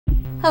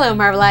Hello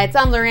Marvelites,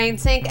 I'm Lorraine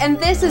Cink, and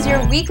this is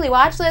your weekly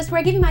watch list where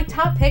I give you my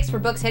top picks for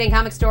books hitting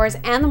comic stores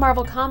and the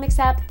Marvel Comics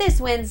app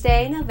this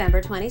Wednesday,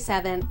 November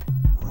 27th.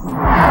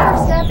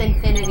 First up,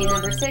 Infinity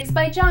 #6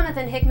 by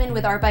Jonathan Hickman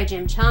with art by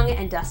Jim Cheung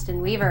and Dustin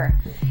Weaver.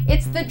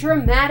 It's the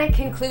dramatic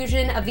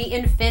conclusion of the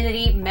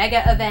Infinity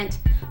mega event.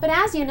 But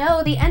as you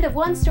know, the end of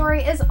one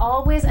story is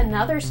always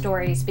another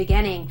story's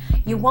beginning.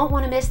 You won't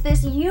want to miss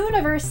this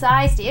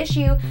universe-sized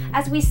issue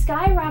as we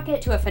skyrocket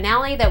to a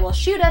finale that will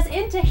shoot us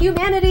into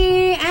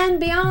humanity and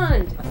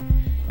beyond.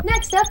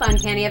 Next up,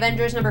 Uncanny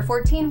Avengers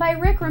 #14 by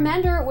Rick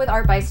Remender with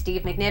art by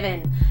Steve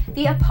McNiven.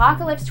 The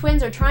Apocalypse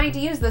twins are trying to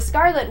use the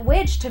Scarlet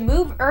Witch to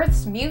move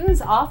Earth's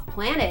mutants off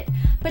planet,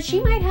 but she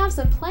might have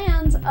some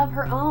plans of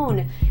her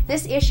own.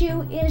 This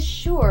issue is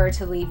sure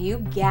to leave you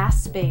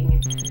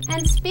gasping.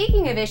 And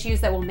speaking of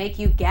issues that will make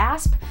you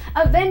gasp,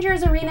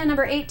 Avengers Arena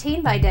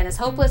 #18 by Dennis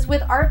Hopeless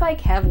with art by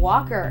Kev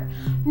Walker.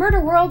 Murder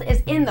World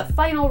is in the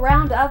final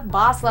round of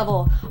boss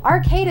level.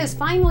 Arcade is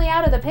finally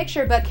out of the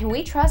picture, but can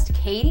we trust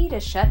Katie to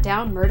shut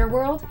down Murder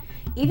World?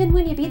 Even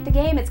when you beat the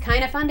game, it's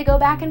kind of fun to go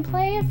back and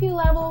play a few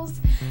levels.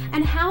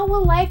 And how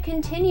will life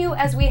continue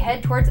as we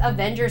head towards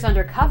Avengers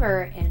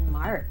Undercover in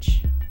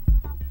March?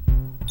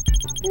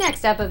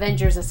 Next up,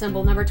 Avengers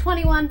Assemble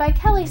 #21 by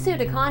Kelly Sue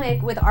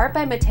DeConnick with art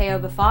by Matteo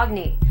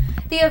Buffagni.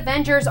 The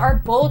Avengers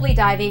are boldly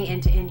diving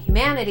into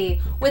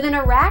inhumanity with an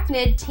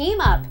arachnid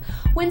team-up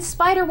when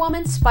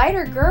Spider-Woman,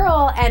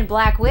 Spider-Girl, and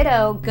Black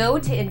Widow go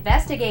to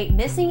investigate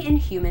missing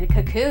Inhuman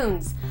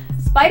cocoons.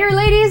 Spider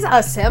Ladies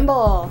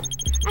assemble!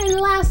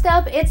 And last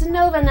up, it's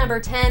Nova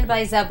 #10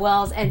 by Zeb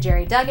Wells and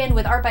Jerry Duggan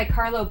with art by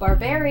Carlo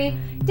Barberi,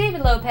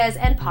 David Lopez,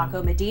 and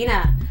Paco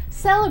Medina.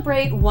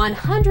 Celebrate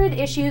 100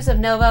 issues of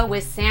Nova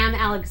with Sam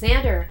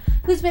Alexander,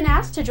 who's been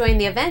asked to join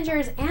the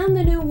Avengers and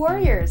the New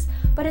Warriors.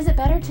 But is it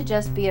better to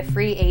just be a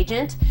free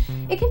agent?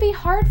 It can be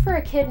hard for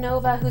a kid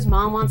Nova whose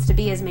mom wants to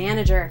be his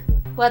manager.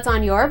 What's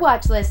on your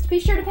watch list? Be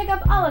sure to pick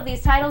up all of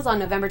these titles on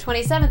November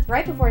 27th,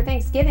 right before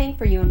Thanksgiving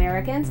for you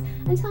Americans,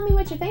 and tell me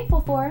what you're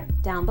thankful for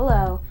down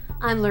below.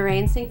 I'm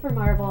Lorraine Cink for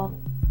Marvel,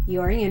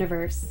 your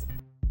universe.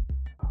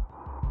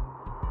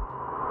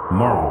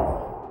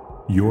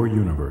 Marvel, your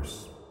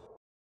universe.